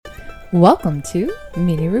Welcome to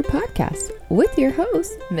Meanie Roo Podcast with your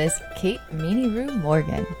host, Miss Kate Meanie Roo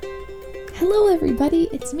Morgan. Hello everybody,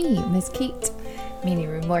 it's me, Miss Kate Meanie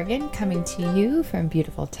Roo Morgan, coming to you from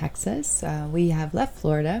beautiful Texas. We have left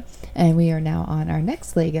Florida and we are now on our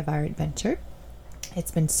next leg of our adventure.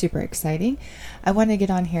 It's been super exciting. I want to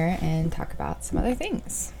get on here and talk about some other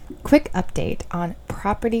things. Quick update on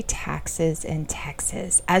property taxes in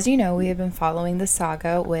Texas. As you know, we have been following the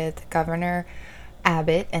saga with Governor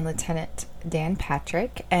Abbott and Lieutenant Dan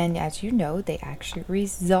Patrick, and as you know, they actually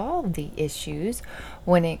resolved the issues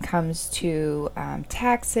when it comes to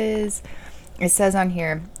taxes. It says on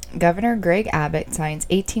here, Governor Greg Abbott signs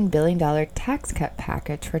 $18 billion tax cut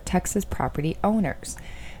package for Texas property owners.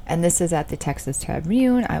 And this is at the Texas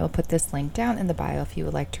Tribune. I will put this link down in the bio if you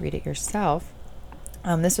would like to read it yourself.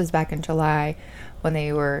 This was back in July when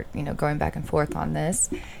they were, going back and forth on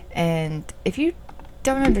this. And if you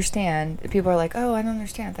don't understand, people are like, oh, I don't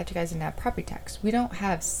understand. I thought you guys didn't have property tax. We don't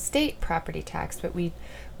have state property tax, but we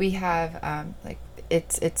have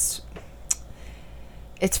it's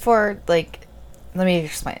for like, let me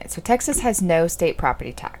explain it. So Texas has no state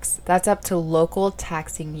property tax. That's up to local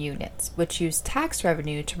taxing units, which use tax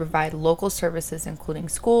revenue to provide local services, including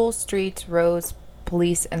schools, streets, roads,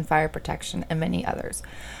 police, and fire protection, and many others.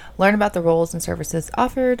 Learn about the roles and services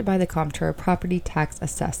offered by the Comptroller Property Tax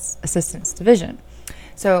Assistance Division.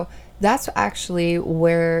 So that's actually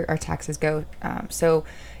where our taxes go. So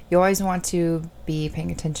you always want to be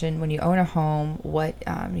paying attention when you own a home, what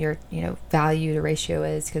your value to ratio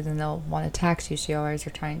is, because then they'll want to tax you. So you always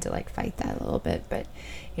are trying to fight that a little bit. But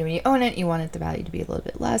when you own it, you want the value to be a little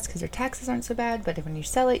bit less because your taxes aren't so bad. But when you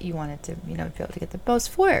sell it, you want it to be able to get the most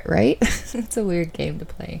for it, right? It's a weird game to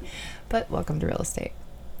play. But welcome to real estate.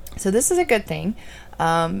 So this is a good thing.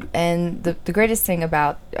 And the greatest thing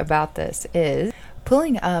about this is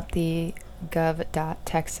pulling up the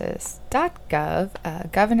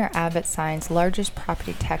gov.texas.gov, Governor Abbott signs largest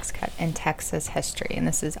property tax cut in Texas history. And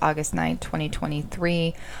this is August 9,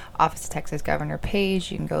 2023, Office of Texas Governor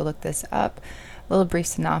page. You can go look this up. A little brief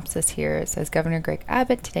synopsis here. It says Governor Greg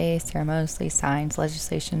Abbott today ceremoniously signs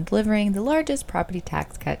legislation delivering the largest property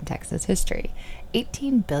tax cut in Texas history,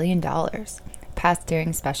 $18 billion. Passed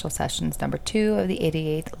during special sessions number 2 of the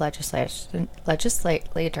 88th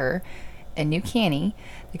legislature in New Caney.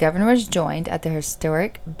 The governor was joined at the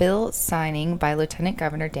historic bill signing by Lieutenant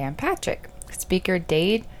Governor Dan Patrick, Speaker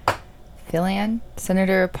Dade Phelan,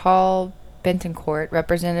 Senator Paul Bentoncourt,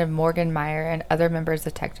 Representative Morgan Meyer, and other members of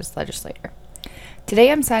the Texas legislature.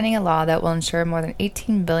 Today I'm signing a law that will ensure more than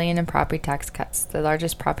 $18 billion in property tax cuts, the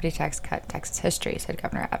largest property tax cut in Texas history, said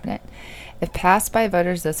Governor Abbott. If passed by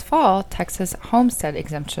voters this fall, Texas homestead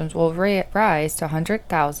exemptions will rise to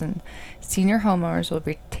 $100,000. Senior homeowners will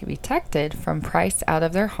be protected from price out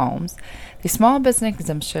of their homes. The small business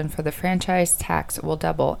exemption for the franchise tax will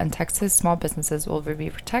double, and Texas small businesses will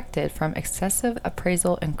be protected from excessive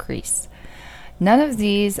appraisal increase. None of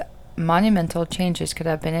these monumental changes could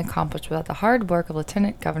have been accomplished without the hard work of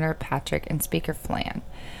Lieutenant Governor Patrick and Speaker Phelan.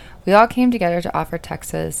 We all came together to offer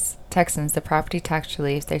Texans the property tax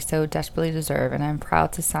relief they so desperately deserve, and I'm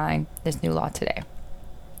proud to sign this new law today.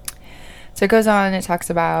 So it goes on and it talks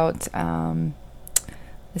about,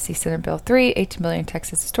 Senate Bill 3, $18 billion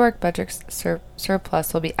Texas historic budget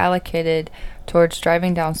surplus will be allocated towards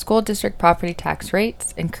driving down school district property tax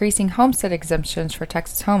rates, increasing homestead exemptions for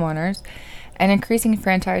Texas homeowners, and increasing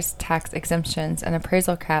franchise tax exemptions and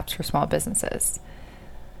appraisal caps for small businesses.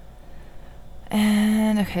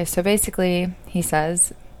 And okay, so basically, he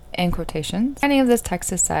says, in quotations, signing of this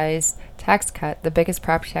Texas-sized tax cut, the biggest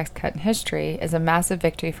property tax cut in history, is a massive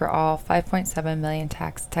victory for all 5.7 million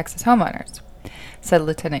Texas homeowners, said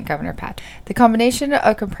Lieutenant Governor Patrick. The combination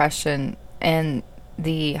of compression and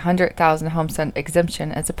the 100,000 homestead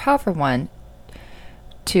exemption is a powerful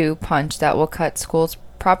one-two punch that will cut schools'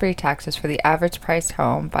 property taxes for the average priced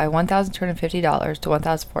home by $1,250 to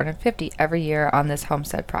 $1,450 every year on this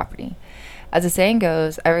homestead property. As the saying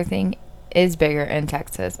goes, everything is bigger in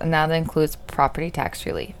Texas, and now that includes property tax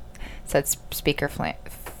relief, said Speaker Phelan.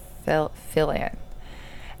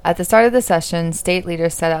 At the start of the session, state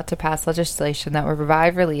leaders set out to pass legislation that would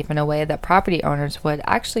provide relief in a way that property owners would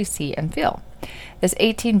actually see and feel. This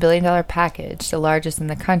 $18 billion package, the largest in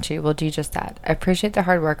the country, will do just that. I appreciate the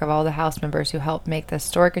hard work of all the House members who helped make this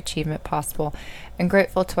historic achievement possible, and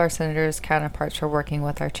grateful to our senators' counterparts for working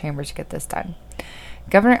with our chambers to get this done.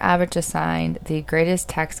 Governor Abbott just signed the greatest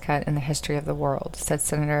tax cut in the history of the world, said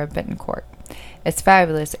Senator Bentoncourt. It's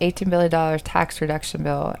fabulous, $18 billion tax reduction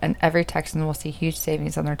bill, and every Texan will see huge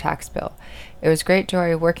savings on their tax bill. It was great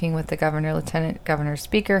joy working with the governor, lieutenant governor,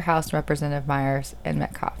 speaker, House Representative Myers, and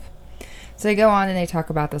Metcalf. So they go on and they talk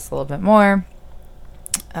about this a little bit more.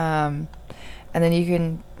 And then you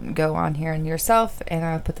can go on here and yourself, and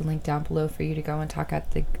I'll put the link down below for you to go and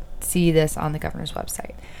see this on the governor's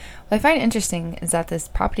website. What I find interesting is that this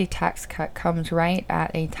property tax cut comes right at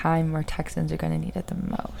a time where Texans are going to need it the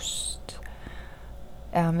most.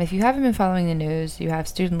 If you haven't been following the news, you have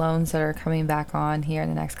student loans that are coming back on here in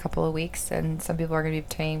the next couple of weeks, and some people are going to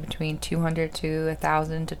be paying between $200 to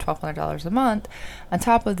 $1,000 to $1,200 a month, on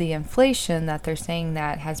top of the inflation that they're saying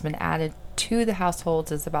that has been added to the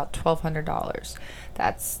households is about $1,200.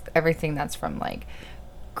 That's everything that's from like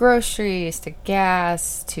groceries to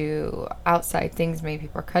gas to outside things. Maybe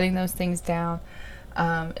people are cutting those things down.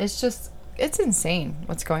 It's insane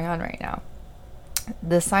what's going on right now.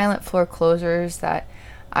 The silent foreclosures that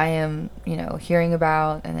I am, hearing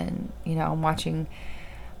about, and then, I'm watching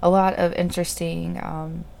a lot of interesting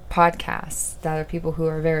podcasts that are people who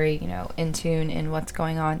are very, in tune in what's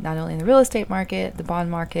going on, not only in the real estate market, the bond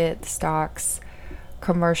market, the stocks,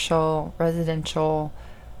 commercial, residential,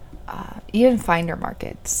 even finder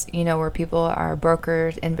markets, where people are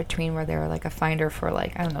brokers in between, where they're like a finder for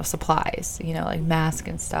supplies, like masks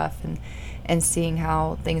and stuff, and seeing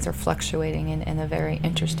how things are fluctuating in a very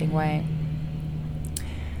interesting way.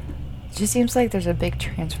 It just seems like there's a big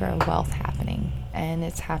transfer of wealth happening, and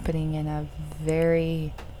it's happening in a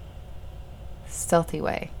very stealthy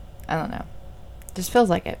way. I don't know. Just feels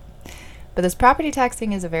like it. But this property tax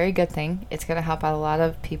thing is a very good thing. It's going to help out a lot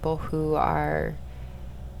of people who are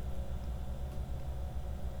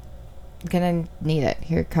going to need it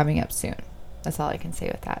here coming up soon. That's all I can say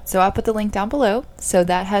with that. So I'll put the link down below. So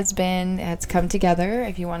that it's come together.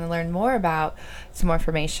 If you want to learn more about some more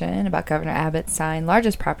information about Governor Abbott's signed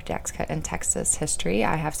largest property tax cut in Texas history,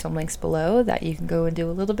 I have some links below that you can go and do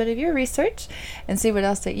a little bit of your research and see what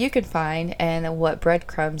else that you can find and what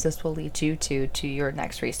breadcrumbs this will lead you to your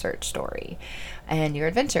next research story and your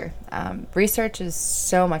adventure. Research is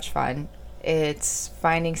so much fun. It's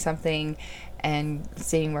finding something and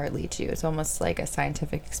seeing where it leads you. It's almost like a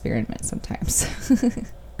scientific experiment sometimes.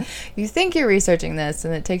 You think you're researching this,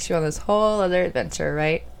 and it takes you on this whole other adventure,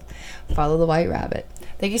 right? Follow the white rabbit.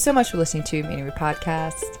 Thank you so much for listening to Meanie Roo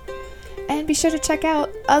Podcast. And be sure to check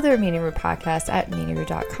out other Meanie Roo podcasts at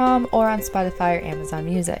meanieroo.com or on Spotify or Amazon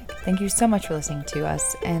Music. Thank you so much for listening to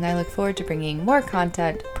us, and I look forward to bringing more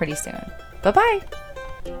content pretty soon. Bye-bye!